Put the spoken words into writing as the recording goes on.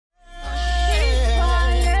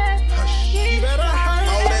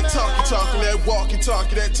that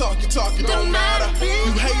walkie-talkie, that talkie-talkie don't matter.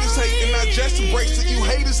 You haters hating, not just embrace it. You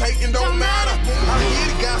haters hating, don't matter. I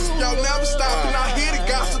hear the gossip, y'all never stop, and I hear the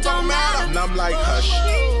gossip, don't matter. And I'm like, hush.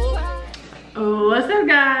 What's up,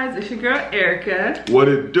 guys? It's your girl Erica. What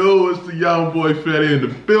it do? It's the young boy Fetty in the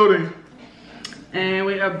building. And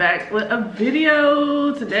we are back with a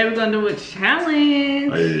video. Today we're gonna do a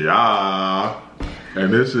challenge. Yeah.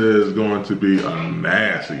 And this is going to be a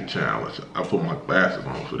nasty challenge. I put my glasses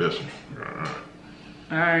on for this one.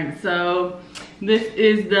 Alright, so this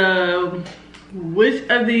is the which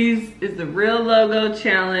of these is the real logo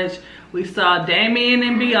challenge. We saw Damien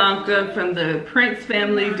and Bianca from the Prince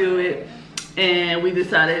family do it. And we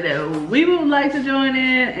decided that we would like to join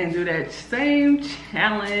in and do that same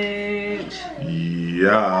challenge.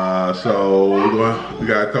 Yeah, so we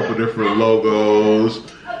got a couple different logos.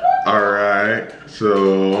 All right,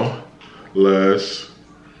 so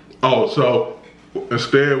so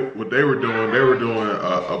instead what they were doing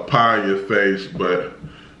a pie in your face, but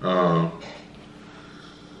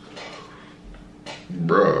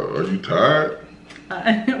bruh, are you tired?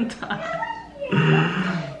 I am tired.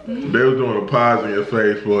 They was doing a pies in your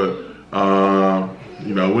face, but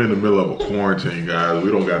you know, we're in the middle of a quarantine, guys.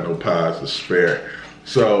 We don't got no pies to spare.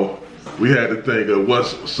 So we had to think of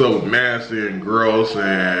what's so nasty and gross,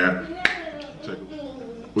 and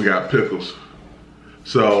we got pickles.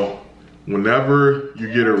 So whenever you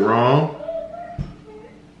get it wrong,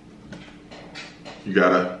 you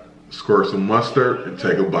gotta squirt some mustard and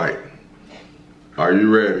take a bite. Are you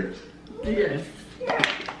ready? Yes.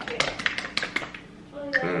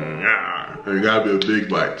 And it gotta be a big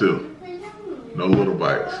bite too. No little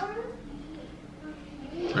bites.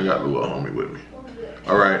 I got the little homie with me.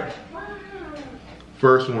 All right.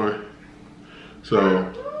 First one. So,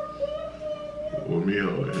 with me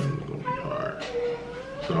holding it, it's gonna be hard.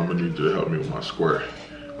 So I'm gonna need you to help me with my square.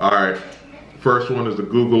 All right. First one is the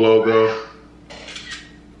Google logo.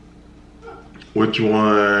 Which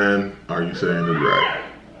one are you saying is right?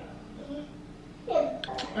 Let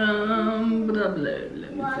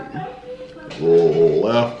me see.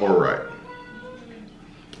 Left or right?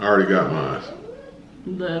 I already got mine.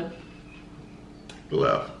 Left.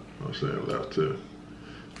 Left. I'm saying left too.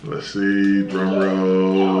 Let's see. Drum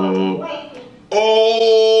roll.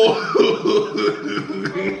 Oh!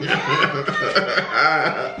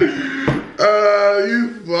 You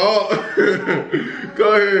thought.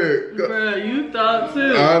 Go ahead. Bruh, you thought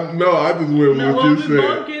too. No, I just went with what you said. We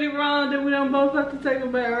both get it wrong, then we don't both have to take a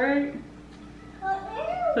bite, right?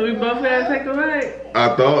 So we both gotta take a bite?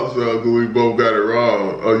 I thought so, because we both got it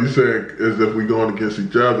wrong. Oh, you saying as if we going against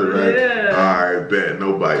each other, right? Yeah. All right, bet.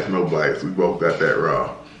 No bites, no bites. We both got that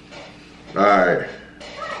wrong. All right.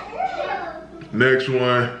 Next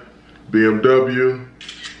one, BMW.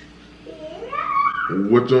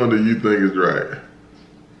 Which one do you think is right?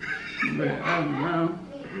 Bruh, I don't know.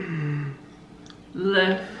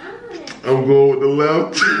 Left. I'm going with the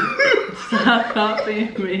left. Stop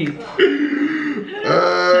copying me. We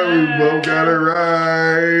both got it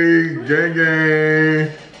right. Gang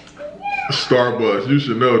gang. Starbucks, you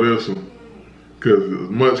should know this one. Cause as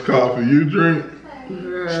much coffee you drink,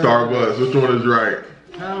 Starbucks, which one is right?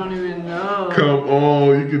 I don't even know. Come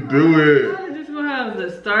on, you can do it. I'm just gonna have the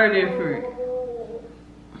star different.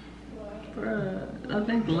 Bruh, I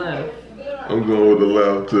think left. I'm going with the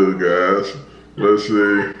left too, guys. Let's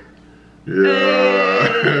see.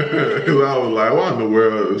 Yeah. Cause I was like, why in the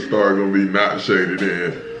world is the star gonna be not shaded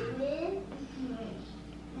in?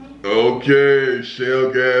 Okay,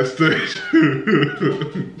 Shell gas station.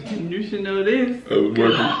 You should know this. I was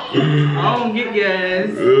working. I don't get gas.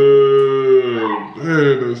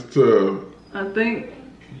 Man, that's tough. I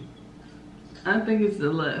think it's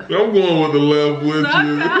the left. I'm going with the left with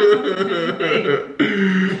you.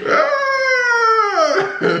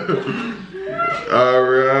 All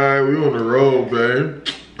right, we on the road, babe.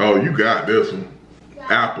 Oh, you got this one.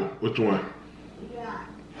 Apple, which one?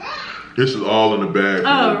 This is all in the bag.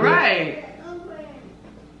 Oh, right.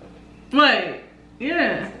 Wait,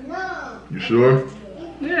 yeah. You sure?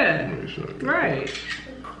 Yeah. Sure. Right.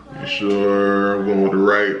 You sure? I'm going with the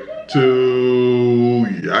right too.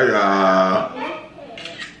 Yeah.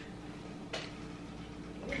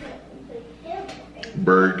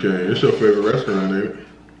 Burger King. It's your favorite restaurant, ain't it?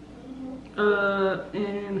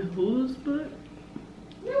 In whose book?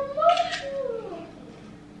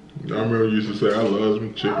 I remember you used to say, I love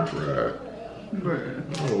me chicken fried. Bruh.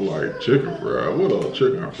 I don't like chicken fried. What else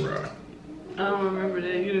chicken fried? I don't remember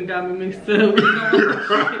that. You done got me mixed up. I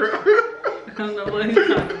don't know what he's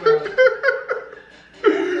talking about.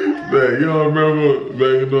 Wait, you don't remember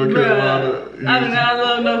back in North Carolina? I do not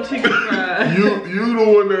love no chicken fries. You the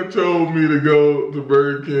one that told me to go to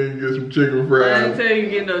Burger King and get some chicken I fries. didn't tell you to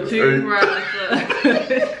get no chicken fries.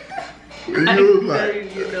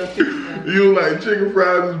 You was like chicken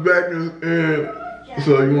fries is back and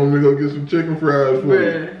so you want me to go get some chicken fries for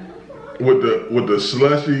you? With the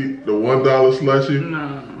slushy, the $1 slushy?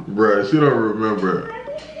 No. Bruh, she don't remember.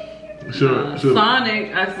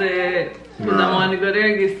 Sonic, I said, because I wanted to go there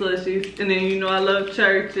and get slushies. And then you know I love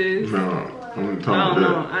churches. No, I'm talking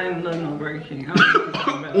about that. I didn't love no Burger King. I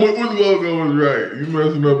don't know Which logo was right? You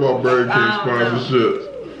messing up our Burger King sponsorships.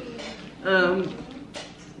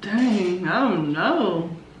 Dang, I don't know.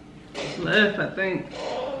 Left, I think.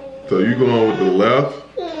 So you going with the left?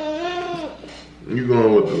 You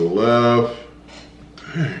going with the left?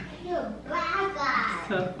 Dang.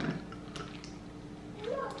 Tough.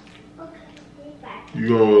 You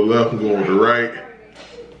going with the left, I'm going with the right.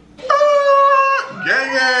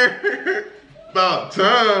 Gang gang! About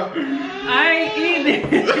time. I ain't eating.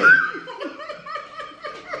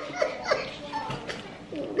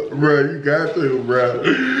 Bruh, you got to, bruh.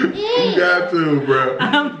 You got to, bruh.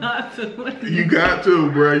 I'm not doing it. You got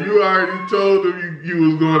to, bruh. You already told them you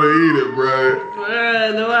was gonna eat it, bruh.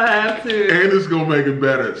 Bruh, do I have to? And it's gonna make it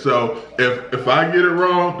better. So if I get it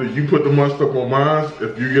wrong, then you put the mustard on mine.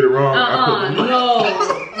 If you get it wrong, I put the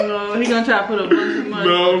mustard. No, he gonna try to put a bunch of mustard.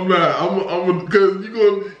 No, I'm not. Cause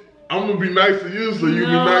I'm gonna be nice to you, so you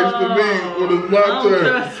be nice to me when it's my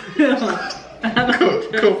turn.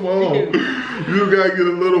 Come on. You gotta get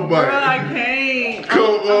a little bite. Bro, I can't.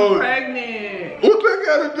 Come on. I'm pregnant. What they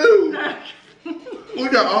gotta do? We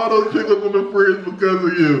got all those pickles in the fridge because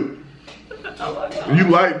of you. Oh my God. You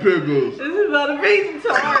like pickles. This is about to be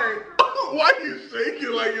tart. Why you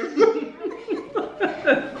shaking like it's...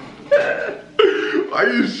 Why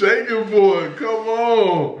you shaking for it? Come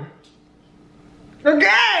on.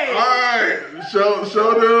 Okay. Alright. Show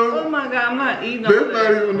them. Oh my God, I'm not eating all That's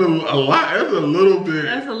not even a lot. That's a little bit.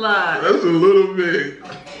 That's a lot. That's a little bit.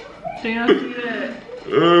 Can y'all see that?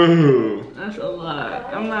 Oh. That's a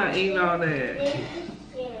lot. I'm not eating all that.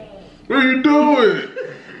 What are you doing?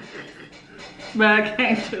 But I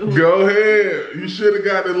can't do it. Go ahead. You should have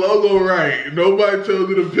got the logo right. Nobody told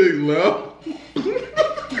you to pick left.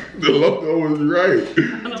 The logo was right. I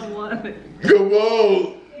don't want it. Come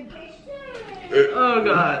on. Oh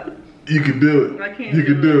God. You can do it. I can't You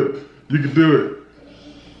can do it. You can do it.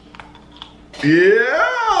 Yeah.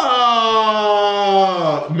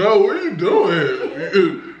 No, what are you doing?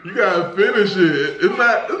 You gotta finish it. It's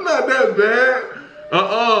not that bad.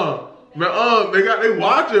 They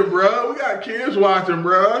watching, bro. We got kids watching,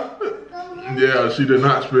 bro. Yeah, she did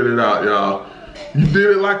not spit it out, y'all. You did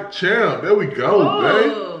it like a champ. There we go,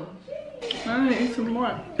 babe. I need to eat some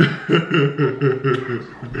more.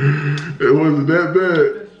 It wasn't that bad.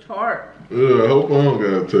 It's tart. I hope I don't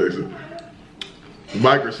gotta taste it.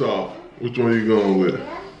 Microsoft, which one you going with?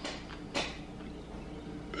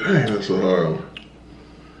 Dang, that's a hard one.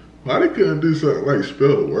 Why they couldn't do something like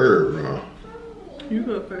spell the word wrong? You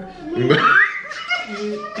go first. You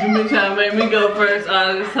been trying to make me go first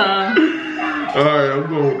all this time. Alright, I'm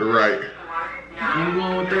going with the right. I'm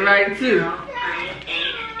going with the right too.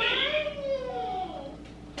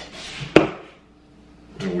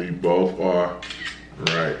 And we both are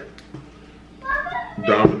right.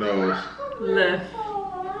 Dominoes. Left.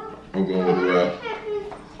 I'm going with the left.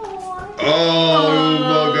 Oh, you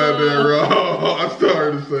both got that wrong. I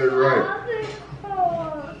started to say right.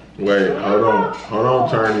 Wait, hold on,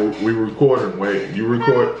 Turney. We recording. Wait, you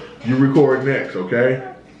record next, okay?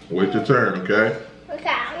 Wait your turn, okay?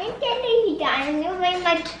 Okay, I'm gonna make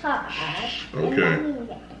my touch. Okay.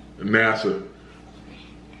 NASA.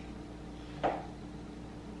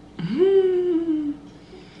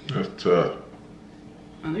 That's tough.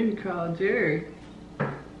 I need to call Jerry.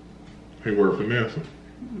 He worked for NASA.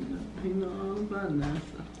 He know all about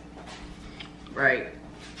NASA. Right.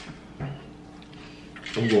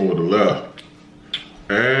 I'm going with the left.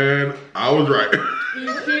 And I was right.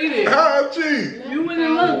 You cheated. How I cheat? You went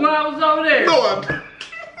and looked when I was over there. No, I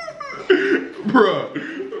didn't. Bruh.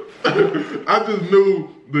 I just knew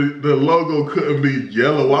the logo couldn't be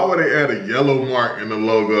yellow. Why would they add a yellow mark in the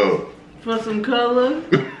logo? For some color.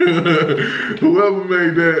 Whoever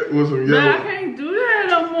made that with some yellow. Man, I can't do that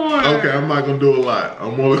no more. Okay, I'm not gonna do a lot.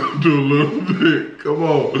 I'm only gonna do a little bit. Come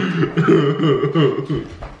on.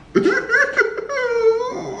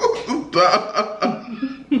 Stop.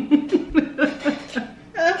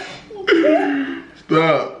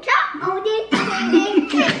 Stop.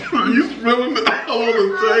 You spilling it all on the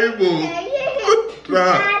table.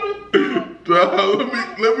 Stop. Stop.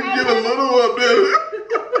 Let me get a little up there.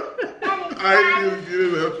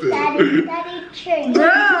 Trust it. Daddy, change.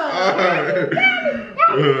 Alright.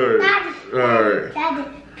 Daddy,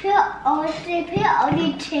 put all the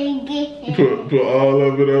change. Put all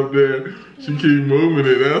of it up there. She keep moving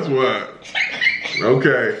it, that's why.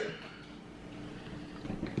 Okay.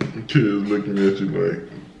 Kids looking at you like.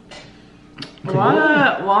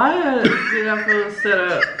 Why did I feel set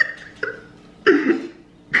up? You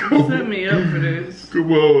set me up for this.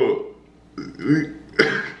 Come on.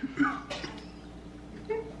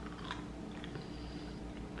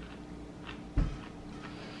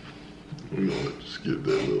 We're gonna just get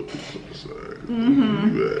that little piece on the side. You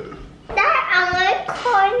got it. That on my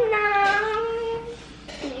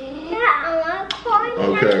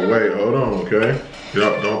corner. Okay, wait, hold on, okay?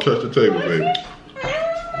 Yup, don't touch the table, baby.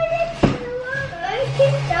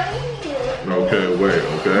 Okay, wait,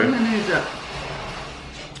 okay?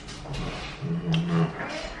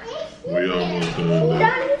 We almost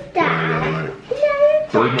done. Like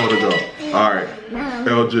 3 more to go. Alright,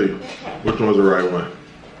 LG, which one's the right one?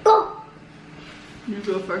 Go. You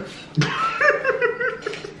go first.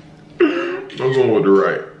 I'm going with the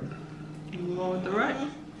right. You going with the right?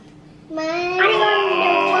 I'm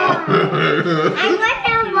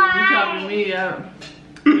You talking me out.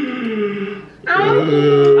 I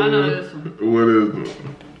know this one. What is it?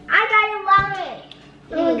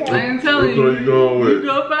 I ain't telling Which one you going with? You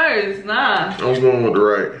go first. Nah. I'm going with the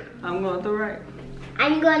right. I'm going with the right.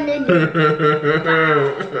 I'm gonna do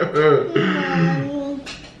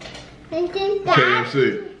KFC.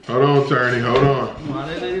 Hold on, Turney. Hold on.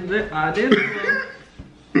 Why did it? I did.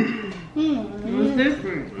 It was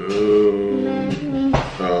different.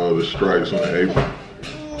 Oh, the stripes on the apron.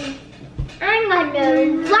 I'm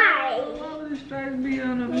gonna lie. Why would the stripes be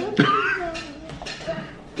on the?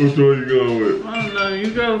 Which one you going with? I don't know. You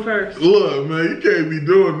go first. Look, man, you can't be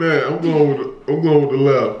doing that. I'm going with the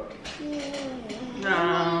left.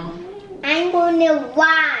 No. I'm gonna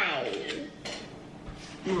lie.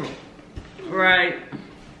 Right.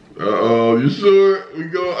 Uh-oh, you sure? We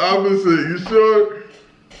go opposite. You sure?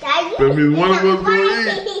 That means one of us gonna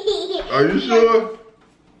eat. Are you sure?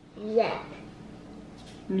 Yeah.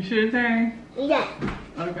 You sure, Terry? Yeah.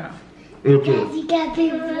 Okay. Which one? You got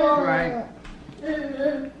big wrong. Right.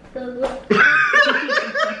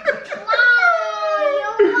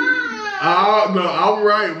 Oh, no, I'm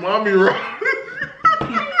right. Mommy right.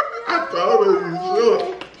 I told her you sure.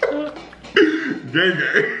 Gay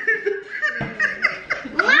gay.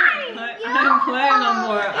 I didn't play no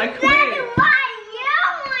more. I quit.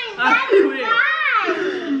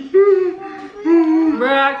 Bro,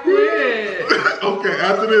 I quit. Okay,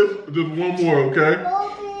 after this, just one more, okay?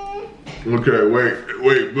 Okay,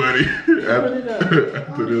 wait, buddy.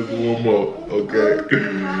 After this, one more, okay?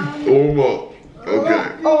 One more, okay?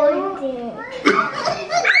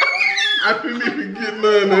 I didn't even get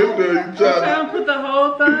none in there. You I'm tried trying to put the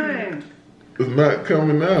whole thing. It's not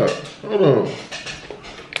coming out. Hold on.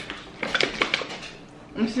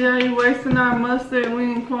 You see how you wasting our mustard? We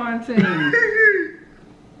in quarantine.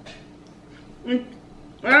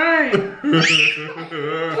 Alright.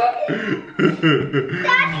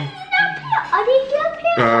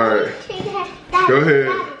 Alright. Go ahead.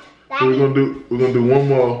 So we're gonna do one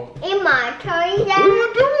more. In my turn, What are you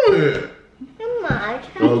doing? in my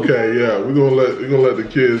turn. Okay, yeah, we're gonna let the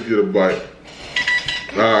kids get a bite.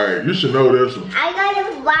 Alright, you should know this one. I gotta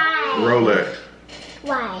why? Rolex.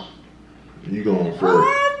 Why? You going first.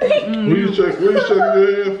 What you shaking your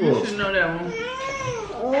head You for? should know that one.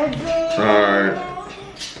 Alright.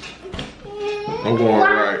 I'm going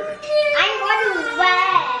right. I'm gonna why?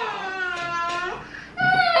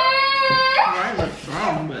 Right looks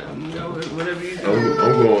wrong, but I'm gonna go with whatever you do. I'm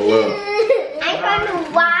going left. I'm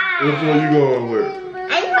gonna why? Which one you going with?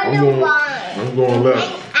 I'm gonna why? I'm going left.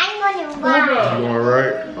 I'm gonna why? You going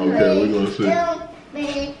right? Okay, we're gonna see.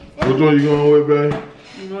 Which one you going with, babe?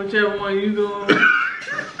 Whichever one you go with.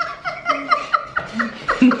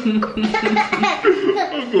 I'm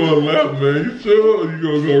going left, man. You sure or you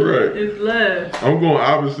gonna go right? It's left. I'm going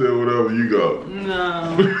opposite whatever you go.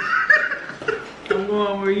 No. I'm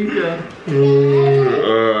going where you go.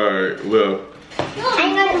 Alright, left.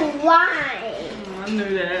 I'm gonna why? I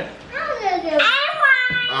knew that.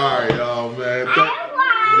 Alright, y'all, man.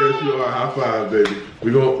 Yes, you are. High five, baby.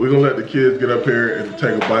 We're gonna let the kids get up here and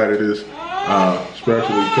take a bite of this,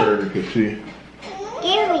 especially Turner, because she.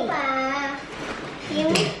 Give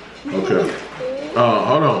me. Okay.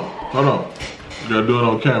 Hold on. You gotta do it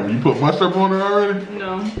on camera. You put mustard on it already?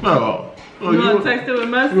 No. No. Oh, You wanna taste it with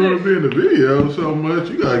You wanna mustard? be in the video so much?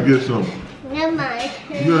 You gotta get some. Never mind.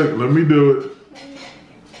 Let me do it.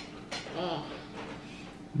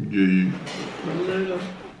 Give you A little.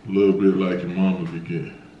 a little bit like your mama be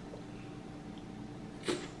getting.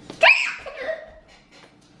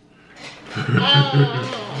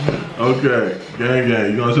 Okay, gang.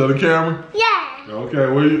 You gonna show the camera? Yeah. Okay,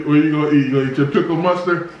 where you gonna eat? You gonna eat your pickle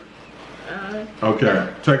mustard? Okay,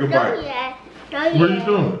 take a bite. Not yet. What are you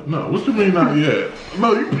doing? No, what you mean not yet?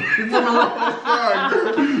 No, you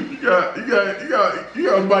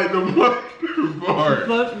gotta bite the mustard part.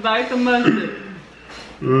 Bite the mustard.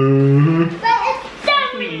 But it's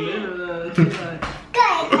dummy.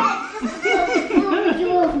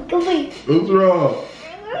 What's wrong?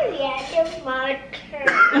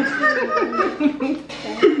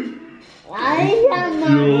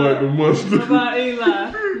 You don't like the mustard? What about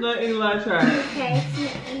Eli? Let Eli try it.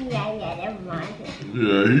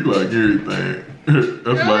 Yeah, he like everything.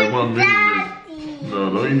 That's like my meat. No,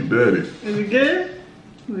 don't eat daddy. Is it good?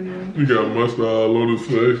 You got mustard all on his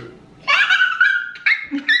face.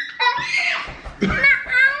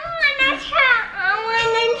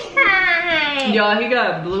 Y'all, he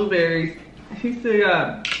got blueberries. He still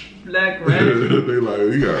got black raspberries. They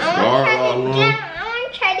like, he got scar all on him. I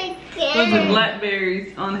want to try it Those again. are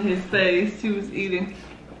blackberries on his face. He was eating.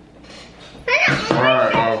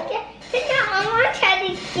 Alright, I want to try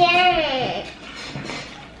it again.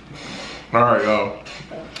 Alright, y'all.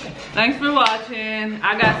 Thanks for watching.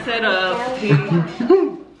 I got set up.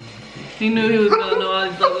 He knew he was gonna know all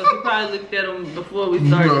these logos. He probably looked at them before we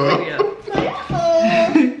started the video.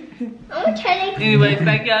 I want to try it again. Anyway,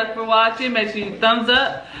 thank y'all for watching. Make sure you thumbs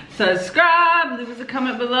up, subscribe, leave us a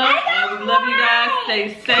comment below. And we love you guys.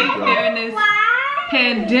 Stay safe during this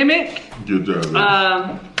pandemic. Good job.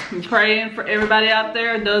 I'm praying for everybody out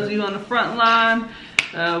there, those of you on the front line.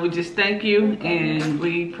 We just thank you and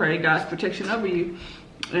we pray God's protection over you.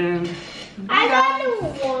 And I got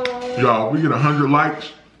one. Y'all, if we get 100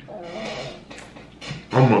 likes,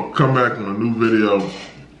 I'm gonna come back on a new video,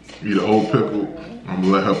 eat a whole pickle. I'm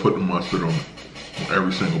gonna let her put the mustard on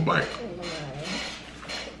every single bite.